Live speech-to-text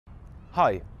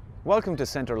Hi, welcome to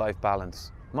Centre Life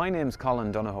Balance. My name's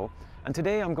Colin Donohoe, and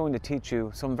today I'm going to teach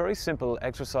you some very simple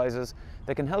exercises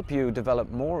that can help you develop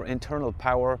more internal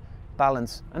power,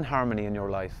 balance and harmony in your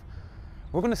life.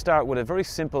 We're going to start with a very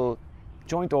simple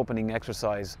joint opening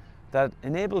exercise that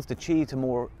enables the Qi to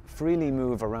more freely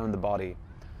move around the body.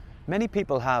 Many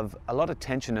people have a lot of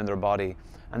tension in their body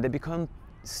and they become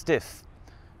stiff.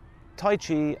 Tai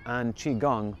Chi and Qi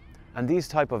Gong and these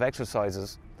type of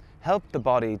exercises help the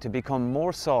body to become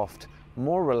more soft,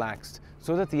 more relaxed,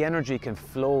 so that the energy can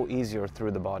flow easier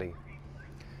through the body.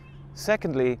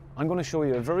 Secondly, I'm going to show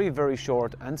you a very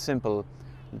short and simple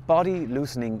body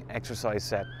loosening exercise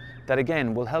set that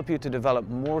again will help you to develop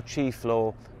more Qi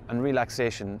flow and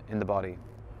relaxation in the body.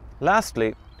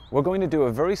 Lastly, we're going to do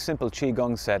a very simple Qi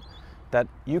Gong set that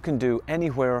you can do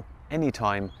anywhere,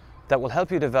 anytime, that will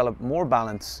help you develop more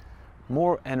balance,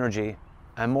 more energy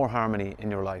and more harmony in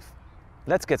your life.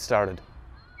 Let's get started.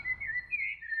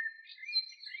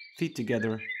 Feet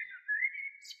together,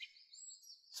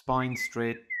 spine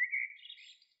straight,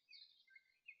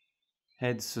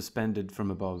 head suspended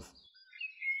from above.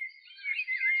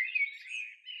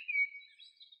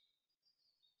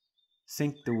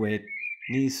 Sink the weight,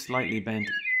 knees slightly bent.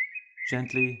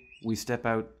 Gently, we step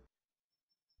out,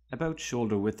 about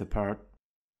shoulder width apart,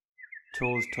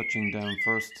 toes touching down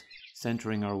first,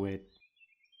 centering our weight.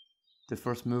 The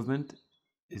first movement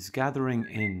is gathering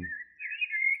in.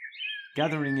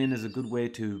 Gathering in is a good way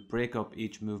to break up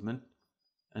each movement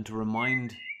and to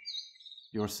remind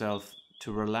yourself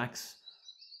to relax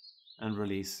and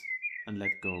release and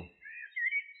let go.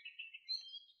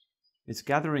 It's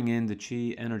gathering in the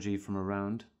Qi energy from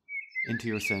around into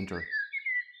your center.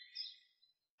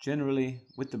 Generally,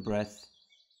 with the breath,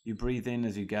 you breathe in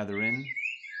as you gather in,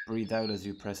 breathe out as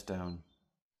you press down.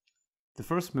 The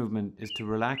first movement is to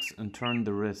relax and turn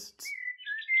the wrists.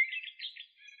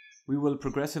 We will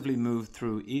progressively move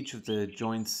through each of the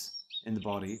joints in the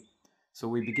body. So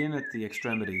we begin at the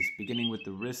extremities, beginning with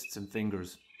the wrists and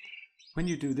fingers. When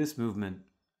you do this movement,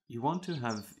 you want to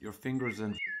have your fingers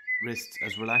and wrists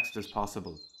as relaxed as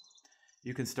possible.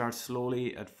 You can start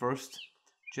slowly at first,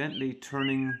 gently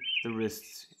turning the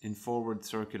wrists in forward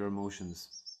circular motions.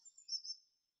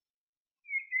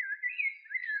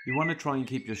 You want to try and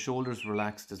keep your shoulders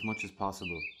relaxed as much as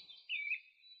possible.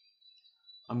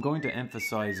 I'm going to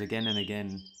emphasize again and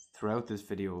again throughout this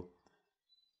video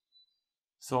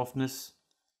softness,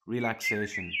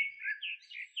 relaxation,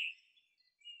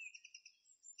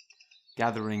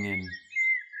 gathering in.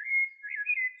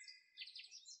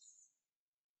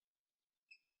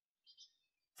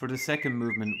 For the second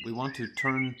movement, we want to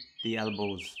turn the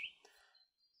elbows.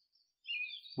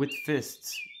 With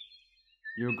fists,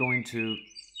 you're going to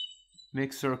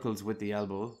make circles with the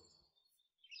elbow.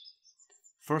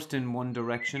 First in one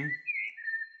direction,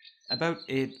 about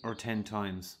 8 or 10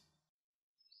 times.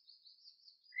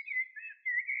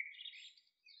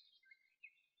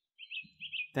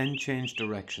 Then change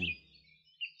direction.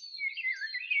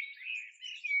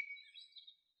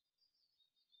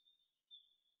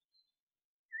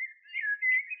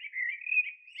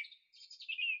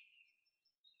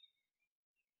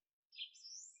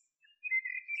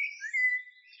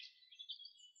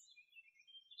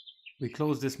 We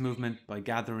close this movement by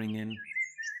gathering in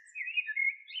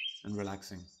and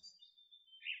relaxing.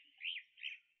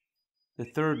 The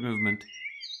third movement,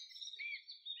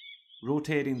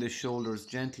 rotating the shoulders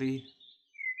gently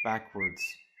backwards.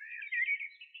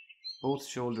 Both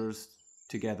shoulders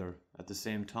together at the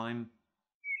same time.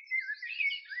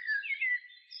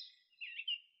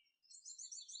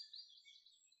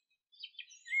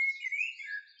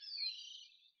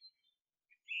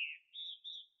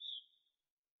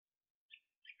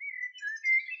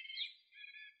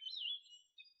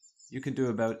 You can do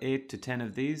about 8 to 10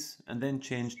 of these and then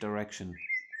change direction,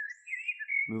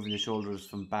 moving the shoulders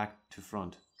from back to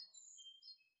front.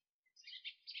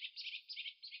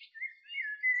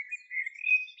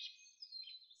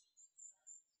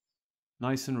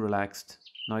 Nice and relaxed,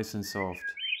 nice and soft.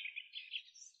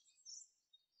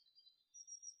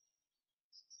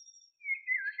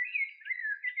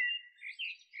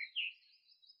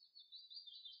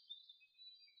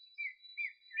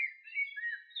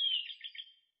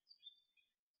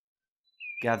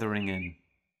 Gathering in.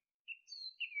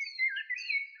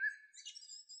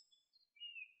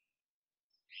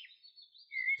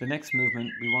 The next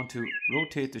movement, we want to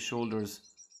rotate the shoulders,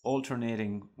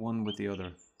 alternating one with the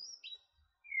other.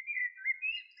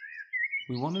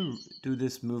 We want to do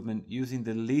this movement using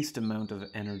the least amount of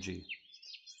energy.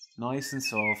 Nice and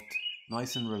soft,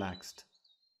 nice and relaxed.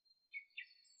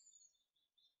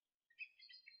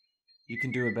 You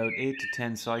can do about 8 to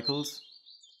 10 cycles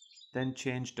Then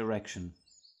change direction.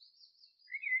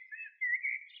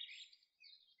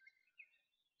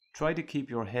 Try to keep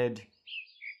your head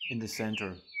in the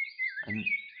center and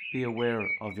be aware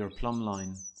of your plumb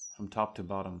line from top to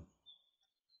bottom.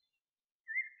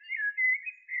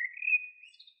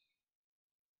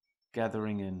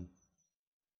 Gathering in.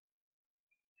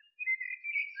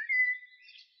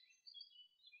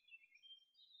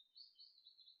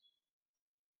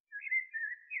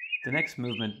 The next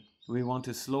movement, we want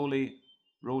to slowly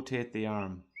rotate the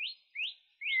arm.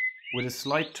 With a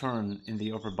slight turn in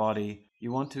the upper body,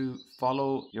 you want to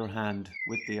follow your hand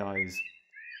with the eyes,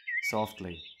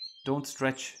 softly. Don't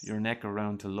stretch your neck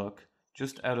around to look,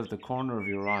 just out of the corner of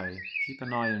your eye. Keep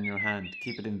an eye on your hand,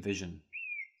 keep it in vision.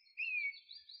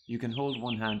 You can hold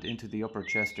one hand into the upper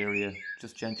chest area,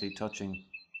 just gently touching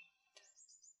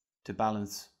to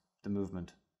balance the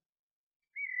movement.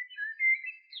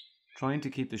 Trying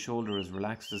to keep the shoulder as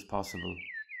relaxed as possible.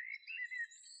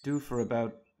 Do for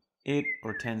about 8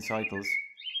 or 10 cycles,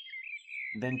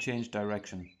 then change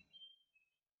direction.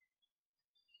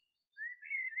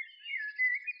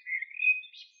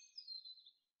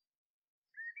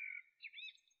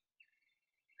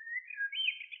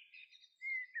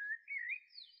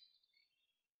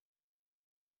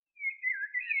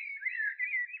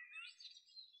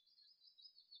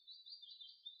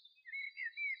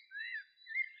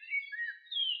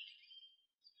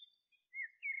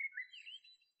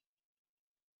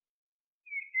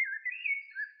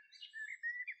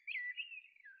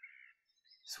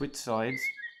 Switch sides.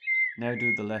 Now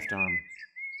do the left arm.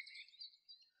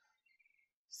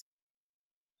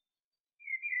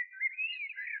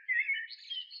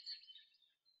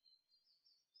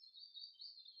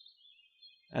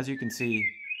 As you can see,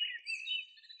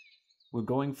 we're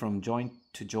going from joint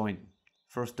to joint.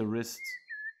 First the wrists,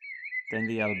 then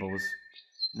the elbows.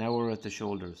 Now we're at the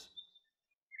shoulders.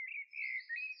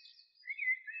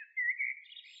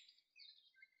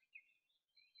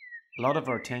 A lot of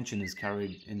our tension is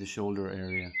carried in the shoulder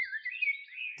area.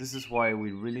 This is why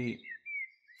we really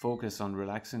focus on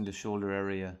relaxing the shoulder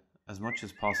area as much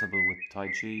as possible with Tai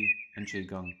Chi and Qi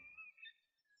Gong.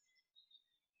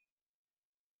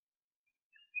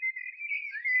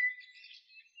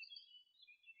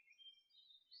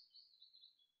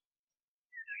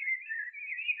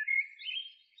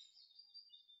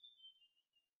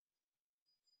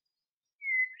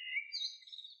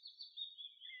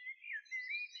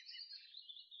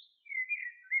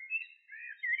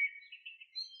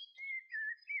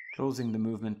 Closing the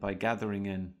movement by gathering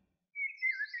in.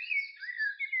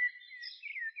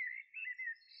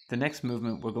 The next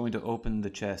movement, we're going to open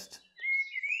the chest,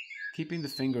 keeping the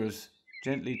fingers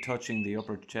gently touching the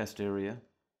upper chest area.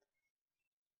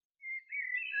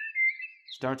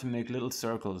 Start to make little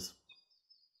circles.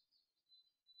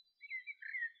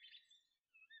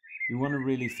 You want to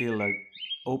really feel like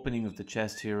opening of the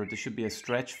chest here. There should be a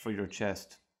stretch for your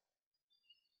chest.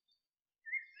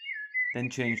 Then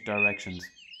change directions.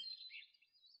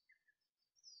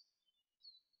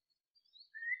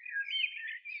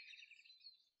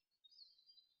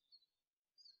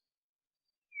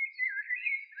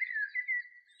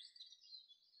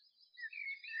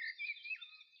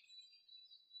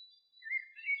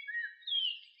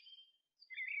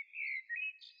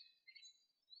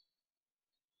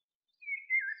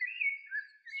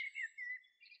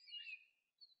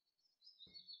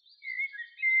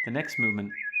 The next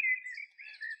movement,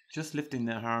 just lifting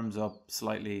the arms up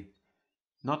slightly,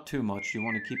 not too much, you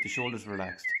want to keep the shoulders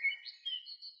relaxed.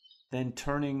 Then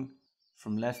turning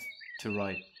from left to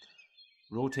right,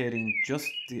 rotating just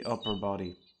the upper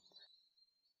body.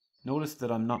 Notice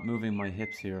that I'm not moving my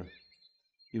hips here.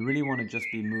 You really want to just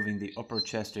be moving the upper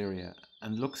chest area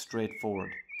and look straight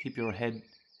forward. Keep your head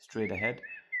straight ahead.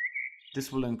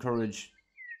 This will encourage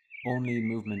only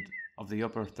movement of the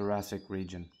upper thoracic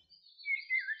region.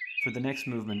 For the next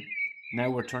movement,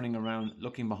 now we're turning around,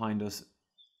 looking behind us,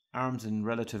 arms in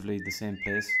relatively the same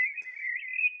place.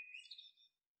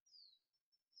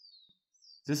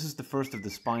 This is the first of the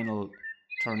spinal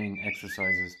turning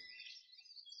exercises.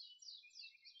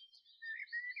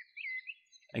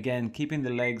 Again, keeping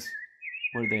the legs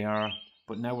where they are,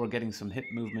 but now we're getting some hip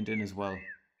movement in as well.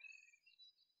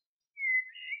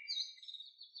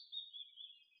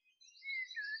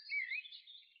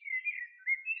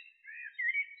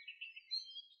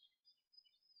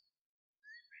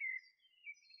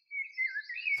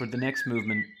 For the next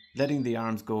movement, letting the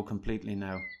arms go completely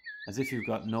now, as if you've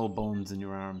got no bones in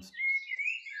your arms.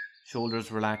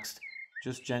 Shoulders relaxed,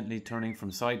 just gently turning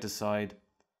from side to side,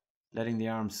 letting the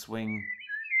arms swing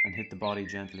and hit the body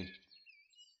gently.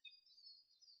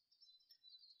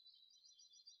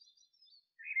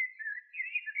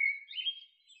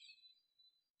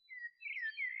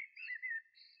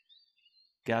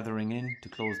 gathering in to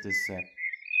close this set.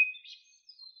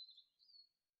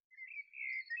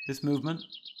 This movement,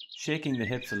 shaking the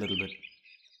hips a little bit.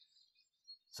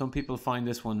 Some people find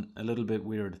this one a little bit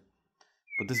weird,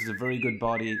 but this is a very good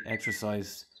body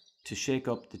exercise to shake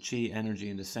up the Qi energy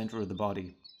in the center of the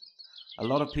body. A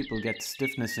lot of people get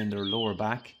stiffness in their lower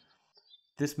back.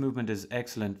 This movement is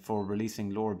excellent for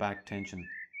releasing lower back tension.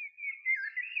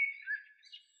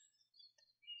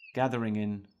 Gathering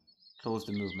in, close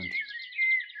the movement.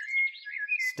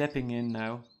 Stepping in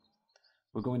now,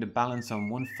 we're going to balance on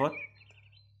one foot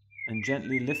and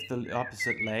gently lift the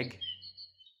opposite leg,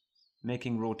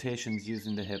 making rotations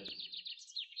using the hip.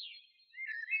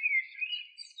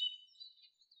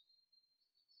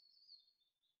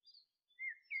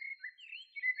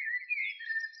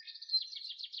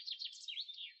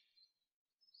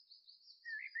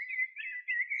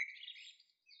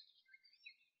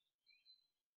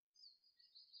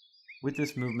 With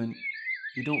this movement,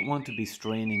 you don't want to be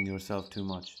straining yourself too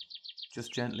much.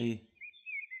 Just gently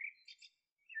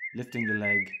lifting the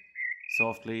leg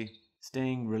softly,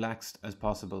 staying relaxed as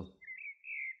possible.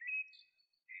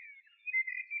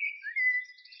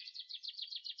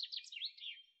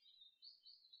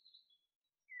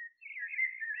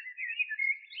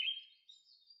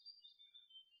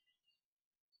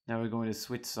 Now we're going to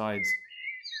switch sides.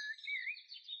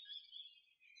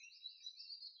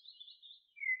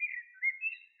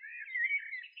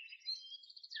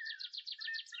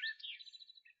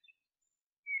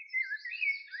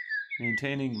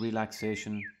 Maintaining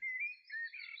relaxation,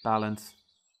 balance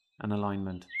and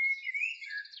alignment.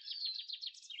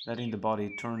 Letting the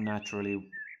body turn naturally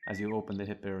as you open the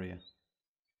hip area.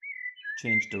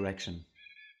 Change direction.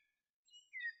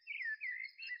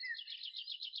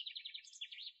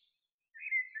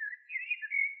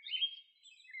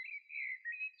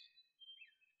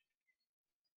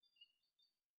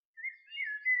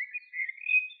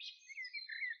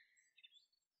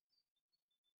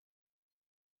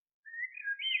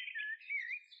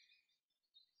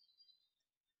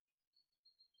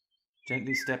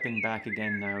 Gently stepping back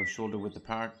again now, shoulder width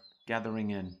apart, gathering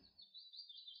in.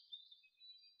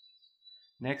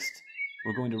 Next,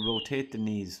 we're going to rotate the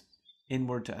knees,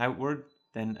 inward to outward,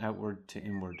 then outward to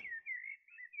inward.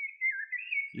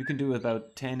 You can do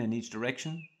about 10 in each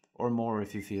direction, or more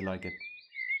if you feel like it.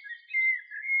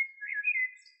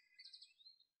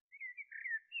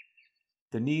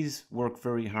 The knees work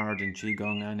very hard in Qi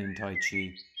Gong and in Tai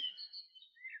Chi.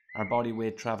 Our body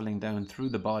weight traveling down through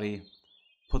the body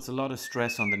puts a lot of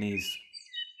stress on the knees.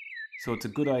 So it's a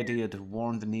good idea to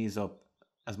warm the knees up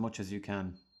as much as you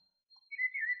can.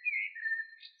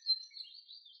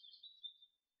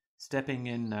 Stepping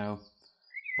in now,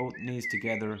 both knees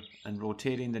together and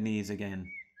rotating the knees again.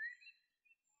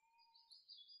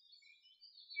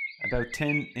 About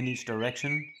 10 in each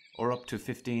direction, or up to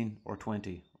 15 or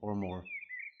 20 or more.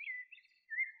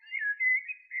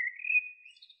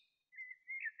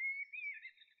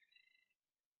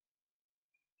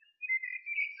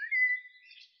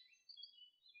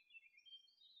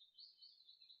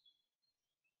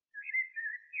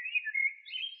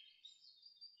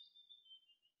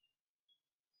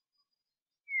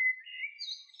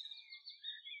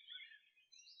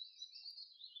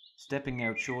 Stepping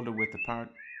out shoulder width apart,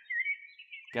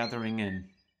 gathering in.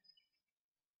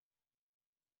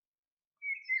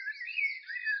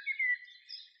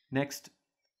 Next,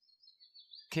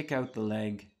 kick out the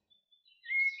leg,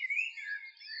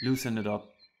 loosen it up,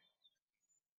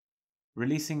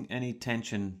 releasing any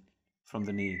tension from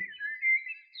the knee.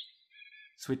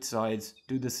 Switch sides,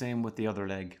 do the same with the other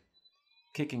leg,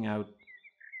 kicking out,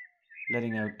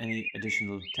 letting out any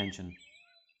additional tension.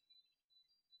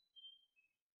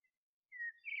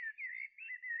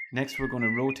 Next, we're going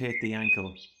to rotate the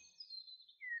ankle.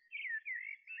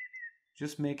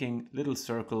 Just making little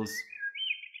circles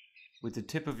with the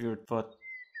tip of your foot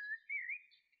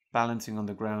balancing on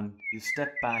the ground. You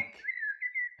step back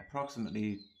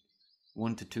approximately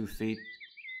 1 to 2 feet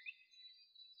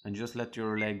and just let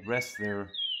your leg rest there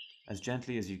as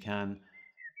gently as you can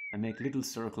and make little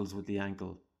circles with the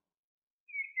ankle.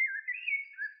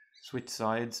 Switch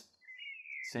sides,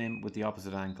 same with the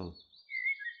opposite ankle.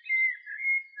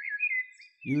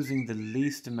 Using the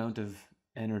least amount of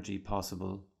energy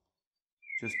possible,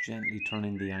 just gently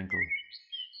turning the ankle.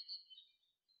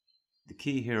 The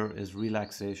key here is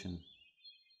relaxation.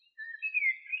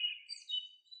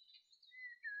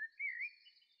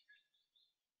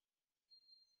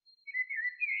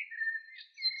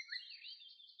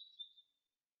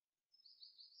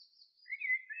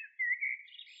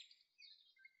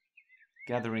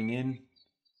 Gathering in,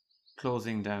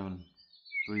 closing down,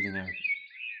 breathing out.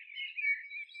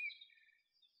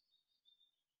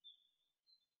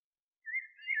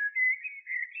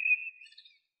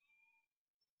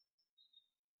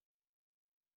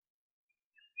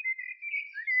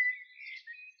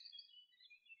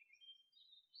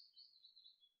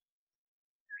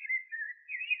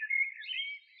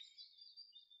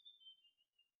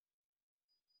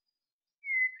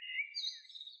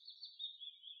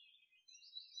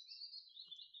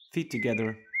 feet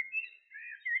together,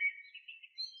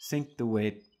 sink the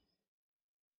weight,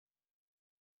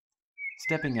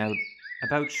 stepping out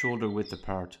about shoulder width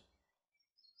apart.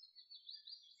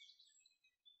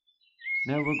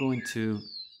 Now we're going to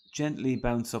gently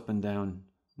bounce up and down,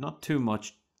 not too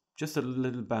much, just a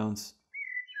little bounce,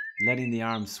 letting the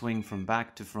arms swing from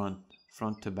back to front,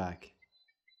 front to back.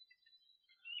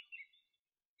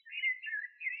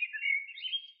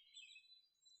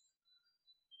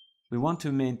 We want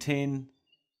to maintain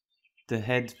the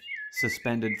head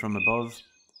suspended from above,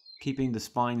 keeping the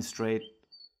spine straight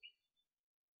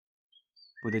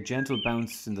with a gentle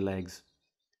bounce in the legs,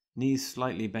 knees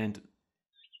slightly bent,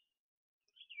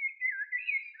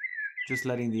 just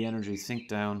letting the energy sink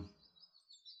down,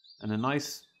 and a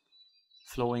nice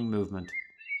flowing movement,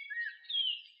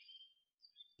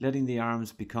 letting the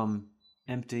arms become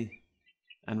empty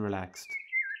and relaxed.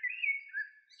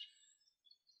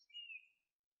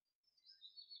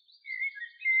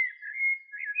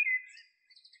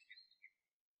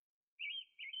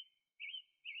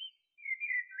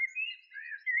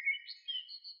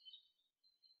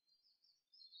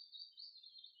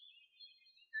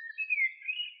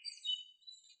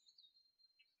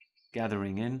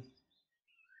 Gathering in.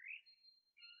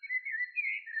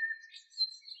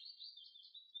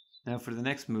 Now for the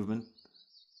next movement,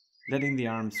 letting the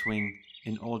arms swing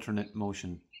in alternate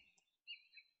motion.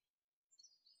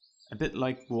 A bit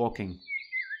like walking,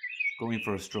 going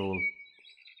for a stroll.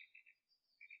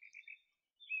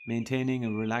 Maintaining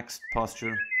a relaxed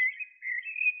posture.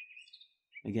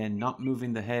 Again, not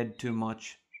moving the head too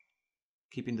much,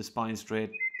 keeping the spine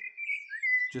straight.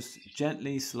 Just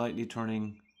gently, slightly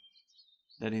turning,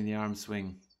 letting the arms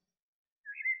swing.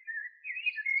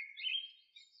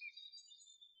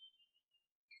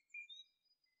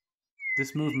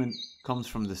 This movement comes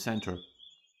from the center.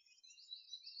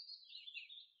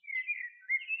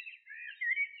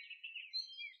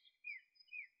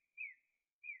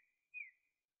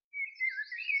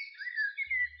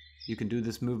 You can do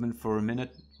this movement for a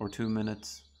minute or 2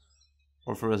 minutes,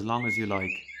 or for as long as you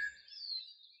like.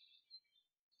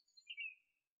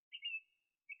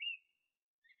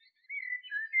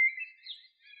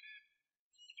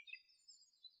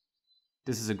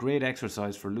 This is a great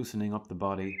exercise for loosening up the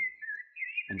body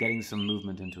and getting some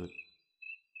movement into it,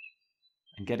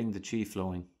 and getting the Qi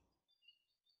flowing.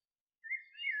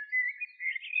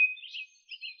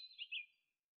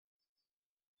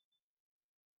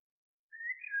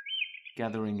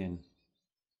 Gathering in.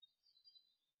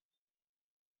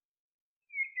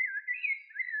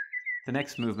 The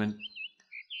next movement,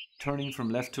 turning from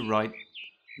left to right,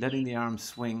 letting the arms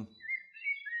swing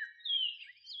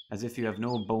as if you have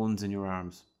no bones in your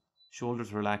arms.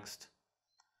 Shoulders relaxed.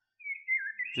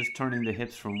 Just turning the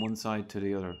hips from one side to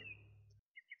the other.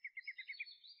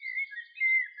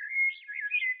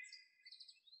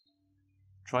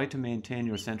 Try to maintain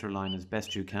your center line as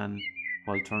best you can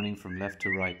while turning from left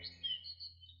to right.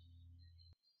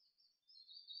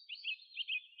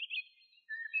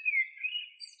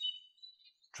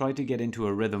 Try to get into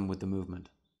a rhythm with the movement.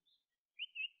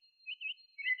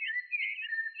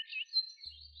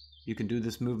 You can do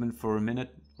this movement for a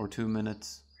minute or 2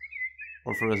 minutes,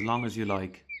 or for as long as you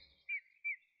like.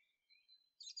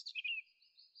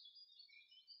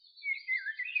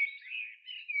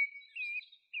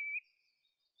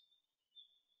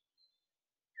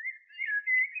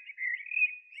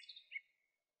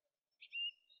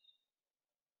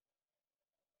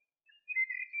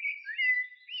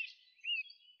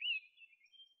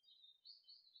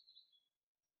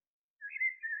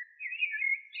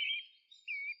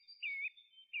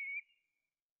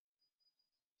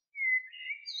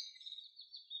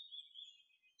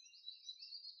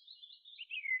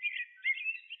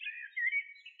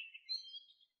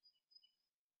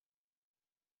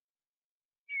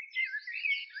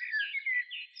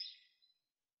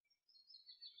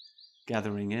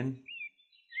 Gathering in.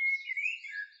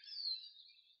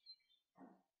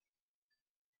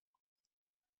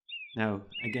 Now,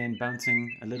 again,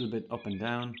 bouncing a little bit up and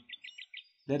down,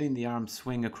 letting the arms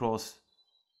swing across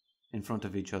in front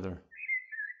of each other,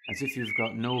 as if you've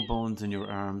got no bones in your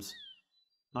arms,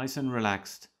 nice and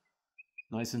relaxed,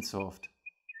 nice and soft.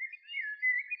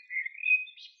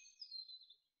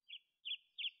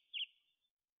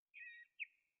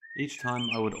 Each time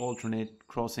I would alternate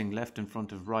crossing left in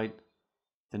front of right,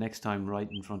 the next time right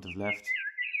in front of left.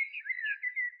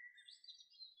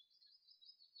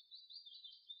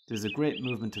 This is a great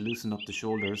movement to loosen up the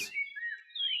shoulders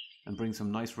and bring some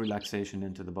nice relaxation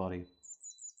into the body.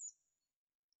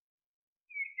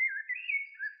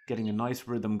 Getting a nice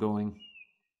rhythm going.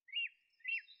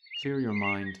 Clear your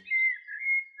mind.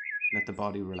 let the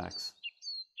body relax.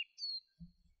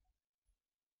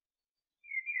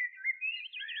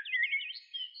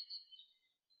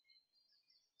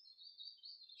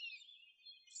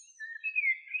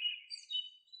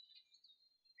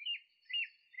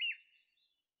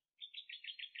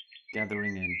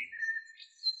 Gathering in.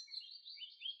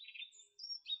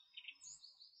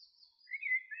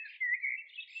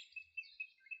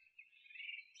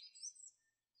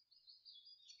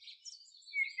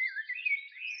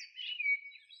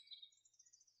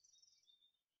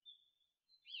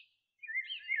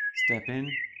 Step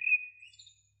in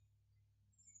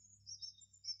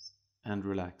and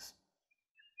relax.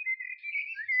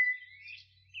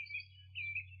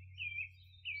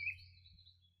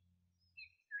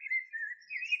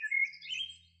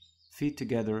 Feet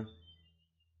together,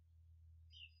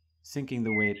 sinking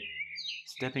the weight,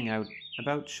 stepping out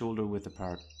about shoulder width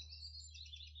apart.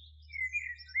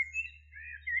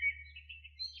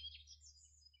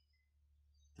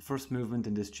 The first movement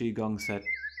in this Qi Gong set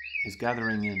is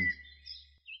gathering in.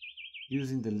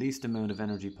 Using the least amount of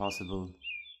energy possible,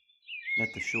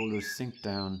 let the shoulders sink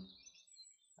down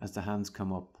as the hands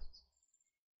come up.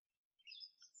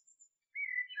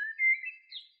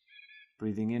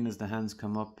 Breathing in as the hands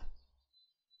come up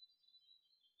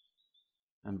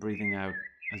and breathing out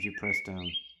as you press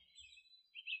down.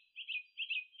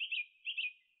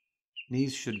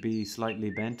 Knees should be slightly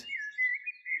bent,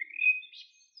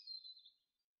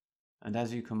 and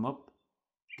as you come up,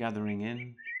 gathering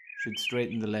in, should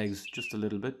straighten the legs just a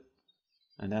little bit,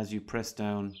 and as you press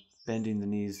down, bending the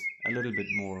knees a little bit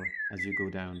more as you go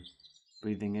down.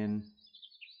 Breathing in,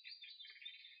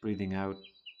 breathing out.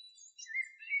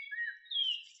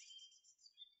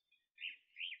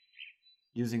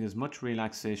 Using as much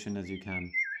relaxation as you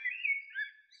can.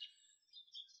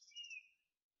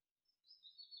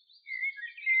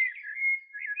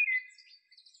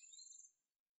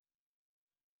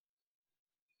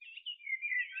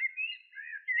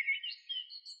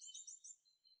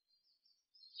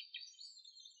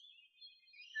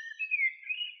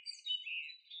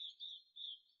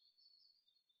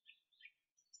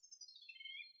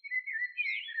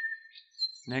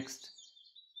 Next,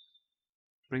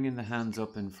 bringing the hands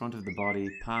up in front of the body,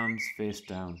 palms face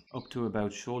down, up to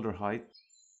about shoulder height.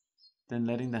 Then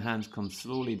letting the hands come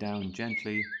slowly down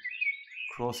gently,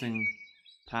 crossing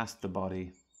past the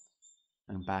body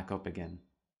and back up again.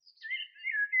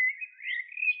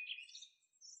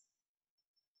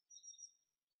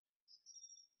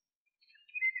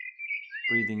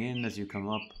 Breathing in as you come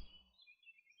up,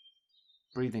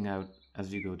 breathing out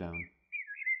as you go down.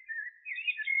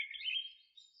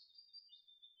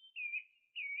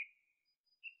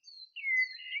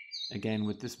 Again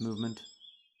with this movement,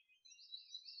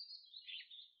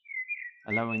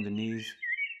 allowing the knees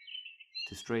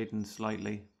to straighten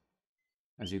slightly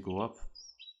as you go up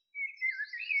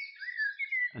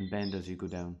and bend as you go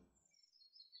down.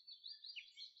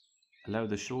 Allow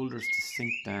the shoulders to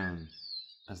sink down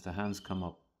as the hands come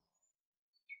up.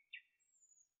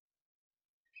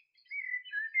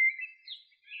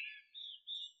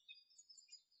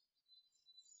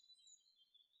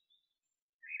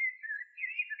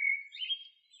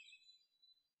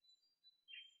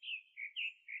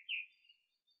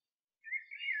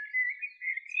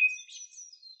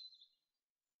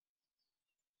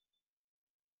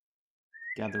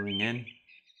 Gathering in.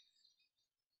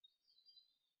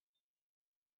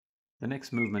 The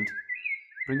next movement,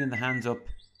 bringing the hands up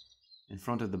in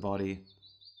front of the body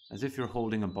as if you're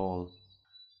holding a ball,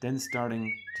 then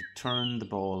starting to turn the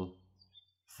ball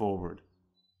forward.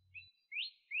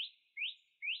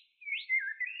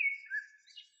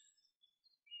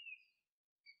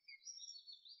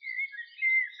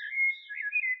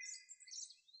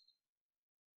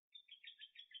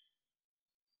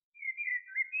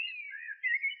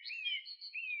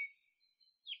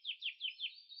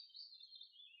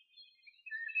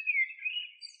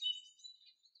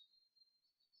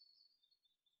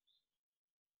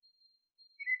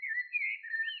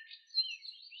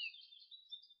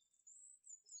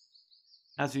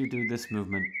 As you do this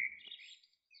movement,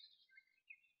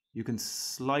 you can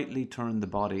slightly turn the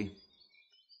body,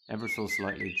 ever so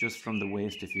slightly, just from the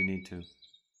waist if you need to.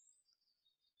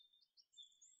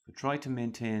 But try to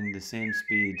maintain the same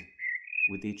speed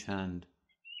with each hand.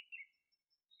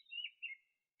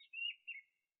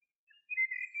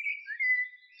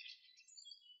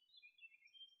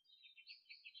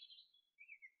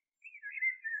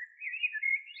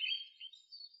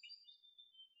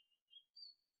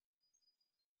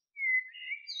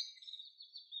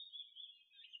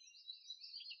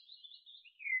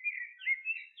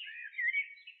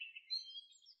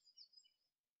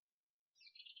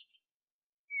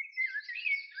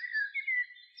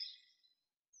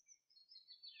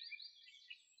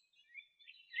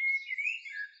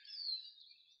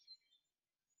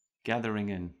 gathering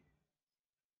in.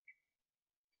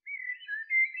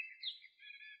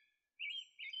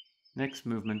 Next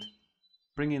movement,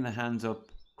 bringing the hands up,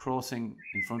 crossing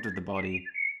in front of the body,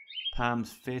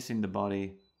 palms facing the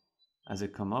body as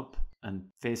it come up and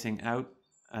facing out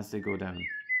as they go down.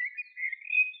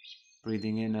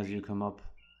 Breathing in as you come up,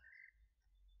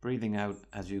 breathing out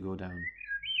as you go down.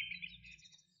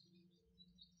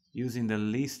 Using the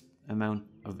least amount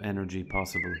of energy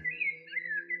possible.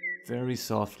 Very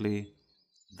softly,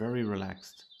 very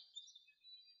relaxed.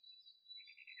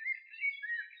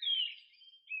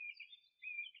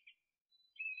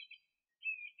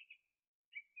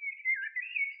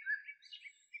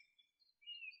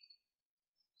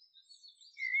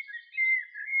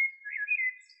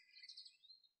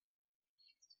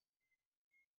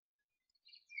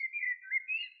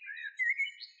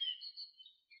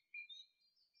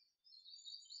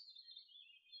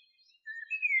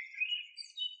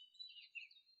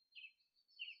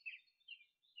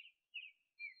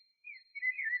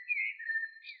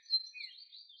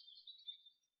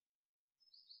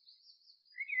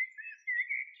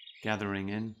 Gathering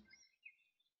in.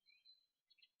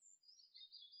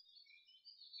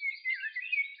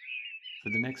 For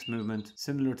the next movement,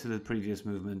 similar to the previous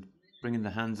movement, bringing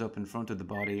the hands up in front of the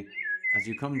body. As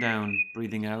you come down,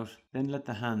 breathing out, then let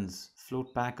the hands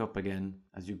float back up again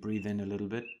as you breathe in a little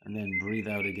bit, and then breathe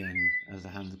out again as the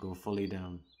hands go fully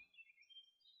down.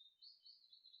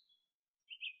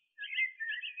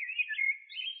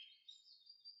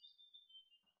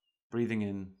 Breathing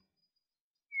in.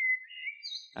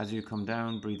 As you come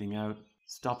down, breathing out,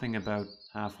 stopping about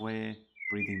halfway,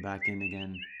 breathing back in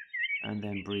again, and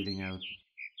then breathing out.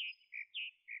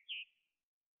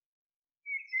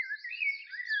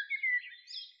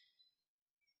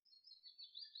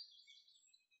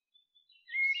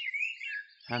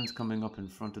 Hands coming up in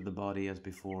front of the body as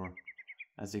before.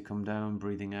 As they come down,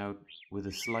 breathing out. With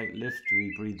a slight lift,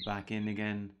 we breathe back in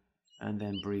again, and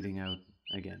then breathing out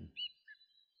again.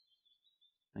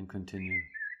 And continue.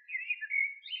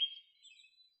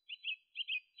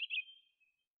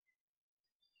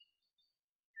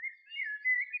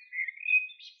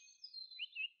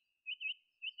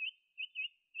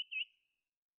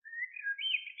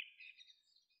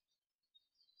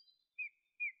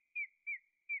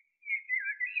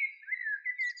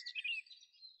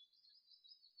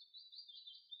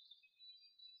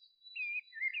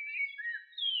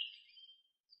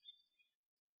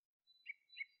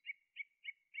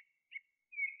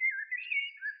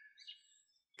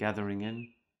 Gathering in.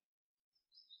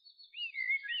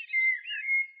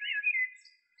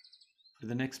 For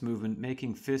the next movement,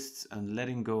 making fists and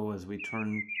letting go as we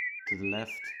turn to the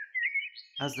left.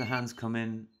 As the hands come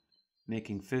in,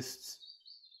 making fists.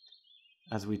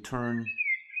 As we turn,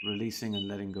 releasing and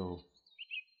letting go.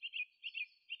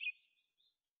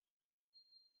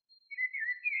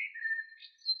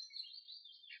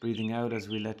 Breathing out as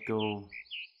we let go.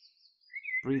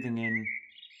 Breathing in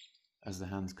as the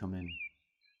hands come in.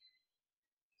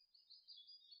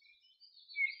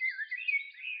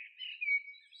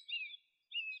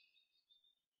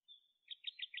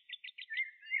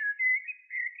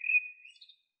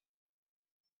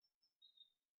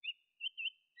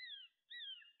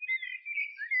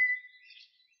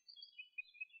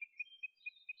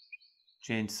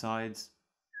 Change sides.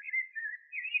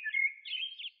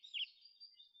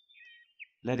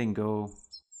 Letting go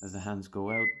as the hands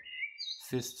go out.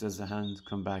 Fists as the hands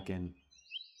come back in.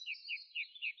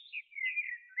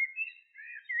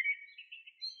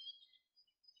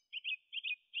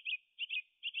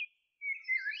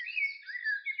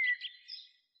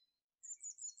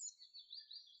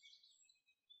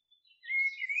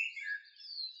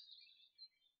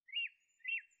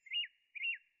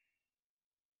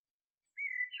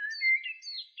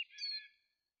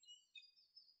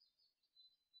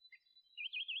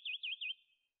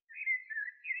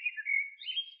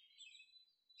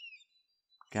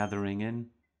 Gathering in.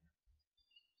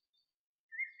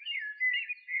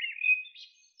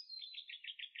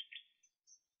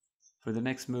 For the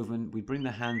next movement, we bring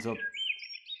the hands up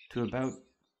to about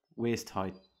waist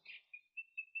height,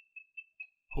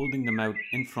 holding them out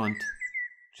in front,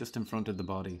 just in front of the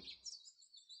body.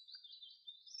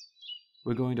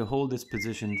 We're going to hold this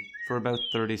position for about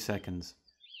 30 seconds.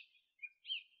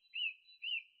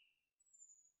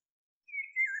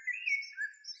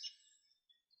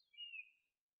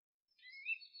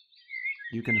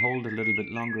 You can hold a little bit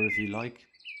longer if you like,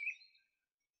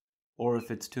 or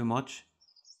if it's too much,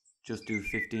 just do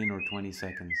 15 or 20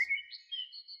 seconds.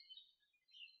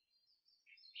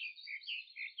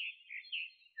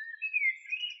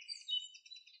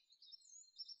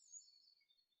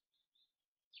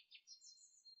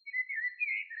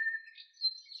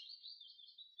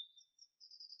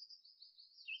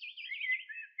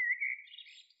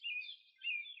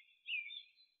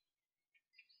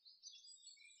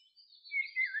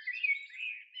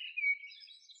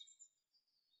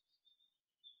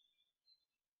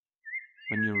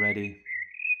 when you're ready,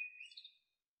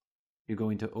 you're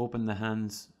going to open the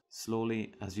hands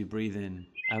slowly as you breathe in,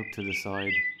 out to the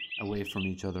side, away from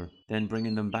each other. Then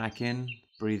bringing them back in,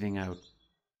 breathing out.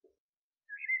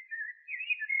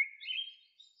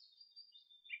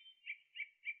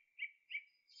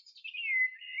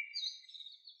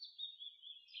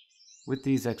 With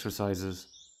these exercises,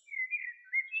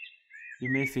 you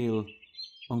may feel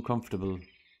uncomfortable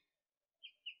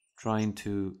trying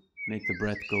to make the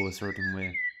breath go a certain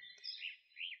way.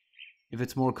 If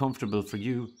it's more comfortable for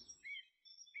you,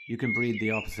 you can breathe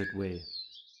the opposite way.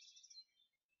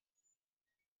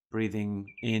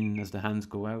 Breathing in as the hands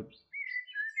go out,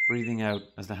 breathing out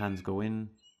as the hands go in,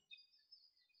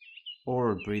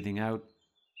 or breathing out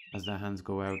as the hands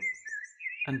go out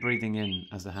and breathing in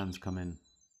as the hands come in.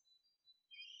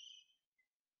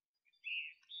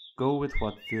 Go with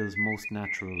what feels most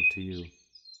natural to you.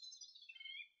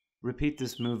 Repeat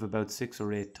this move about 6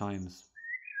 or 8 times.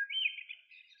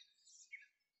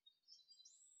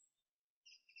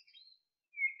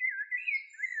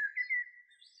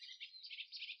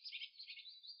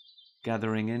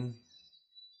 Gathering in.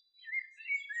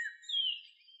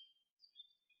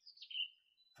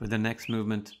 For the next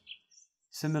movement,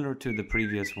 similar to the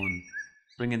previous one,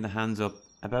 bringing the hands up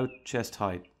about chest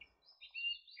height,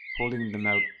 holding them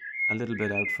out a little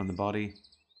bit out from the body.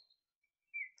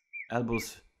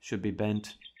 Elbows should be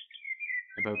bent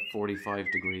about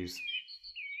 45 degrees.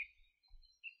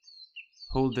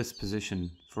 Hold this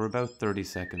position for about 30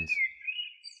 seconds.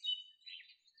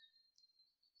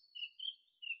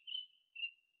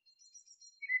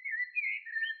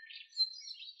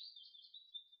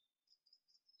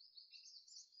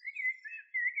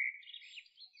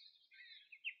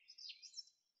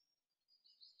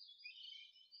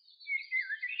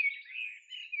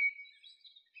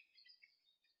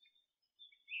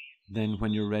 Then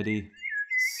when you're ready,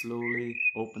 slowly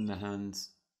open the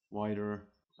hands wider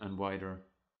and wider,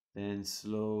 then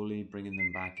slowly bringing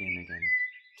them back in again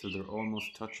till they're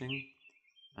almost touching,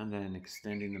 and then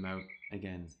extending them out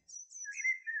again.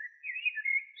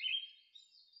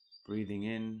 Breathing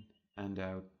in and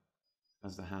out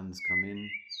as the hands come in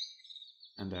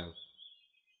and out.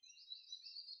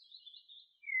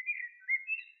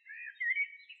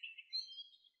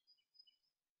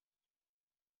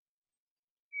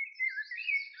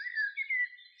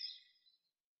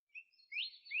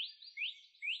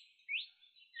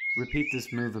 Repeat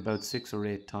this move about 6 or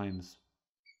 8 times.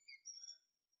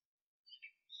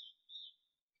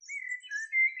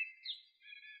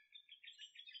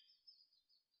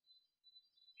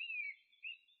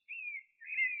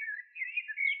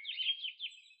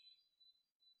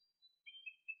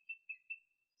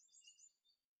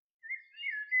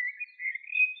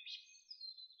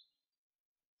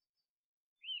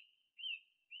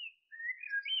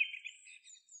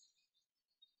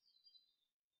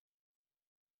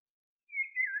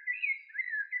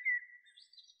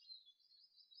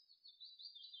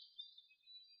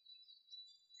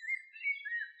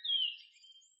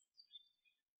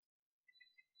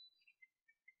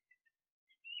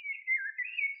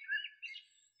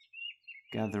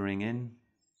 Gathering in.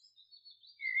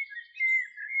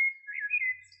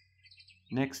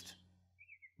 Next,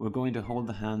 we're going to hold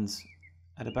the hands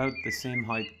at about the same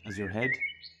height as your head.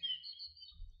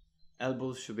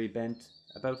 Elbows should be bent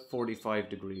about 45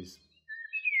 degrees.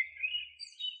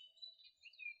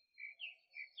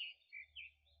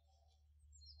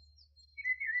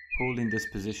 Holding this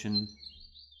position,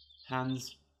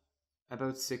 hands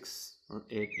about 6 or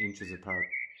 8 inches apart.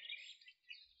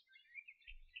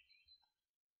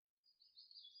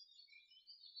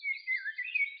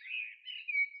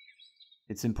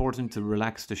 It's important to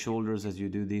relax the shoulders as you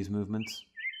do these movements.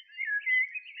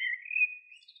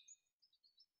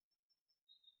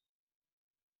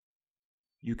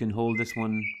 You can hold this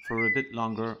one for a bit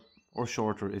longer or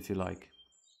shorter if you like.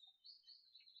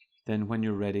 Then when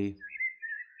you're ready,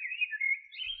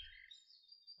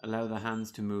 allow the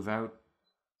hands to move out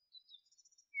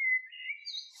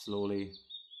slowly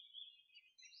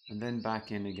and then back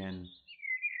in again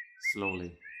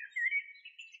slowly.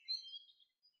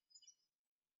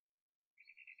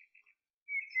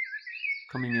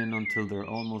 Coming in until they're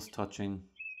almost touching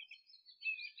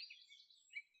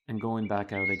and going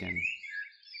back out again.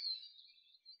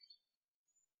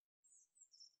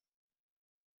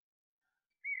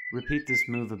 Repeat this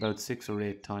move about 6 or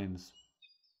 8 times.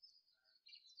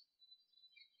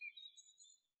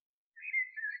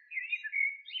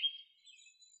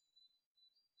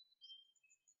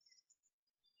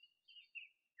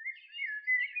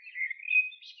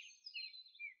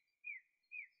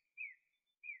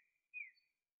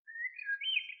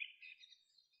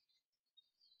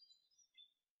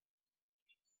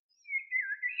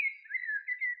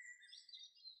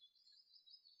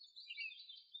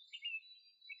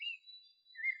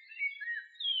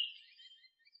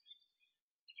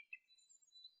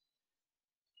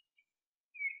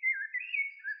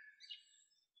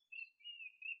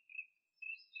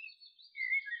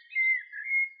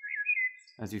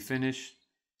 As you finish,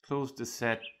 close the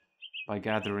set by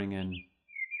gathering in.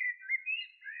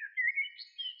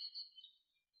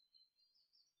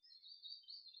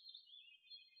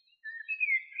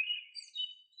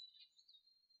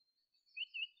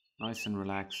 Nice and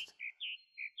relaxed,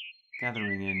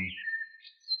 gathering in,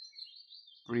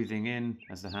 breathing in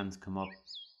as the hands come up,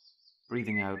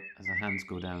 breathing out as the hands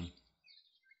go down.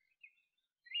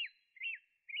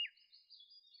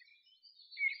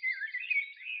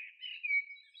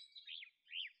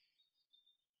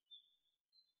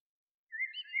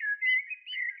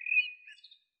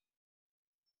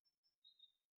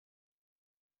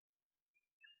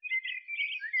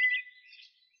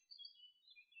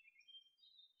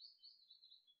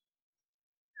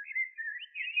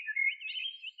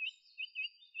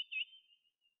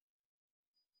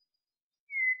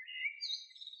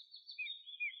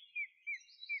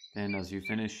 Then as you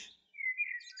finish,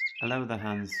 allow the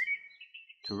hands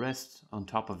to rest on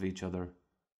top of each other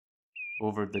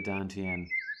over the dantian.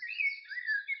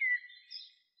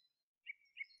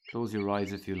 Close your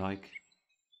eyes if you like.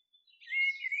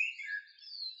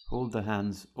 Hold the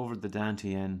hands over the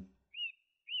dantian.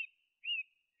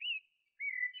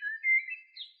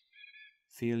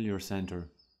 Feel your center.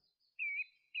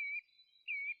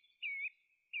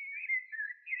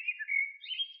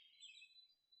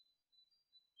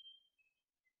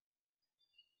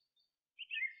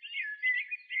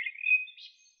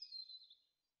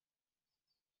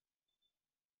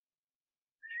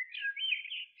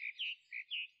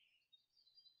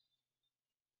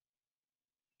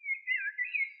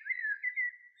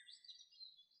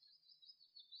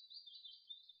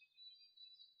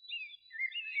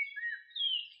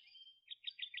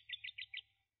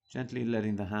 Gently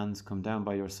letting the hands come down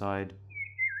by your side.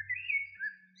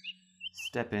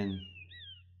 Step in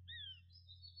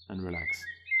and relax.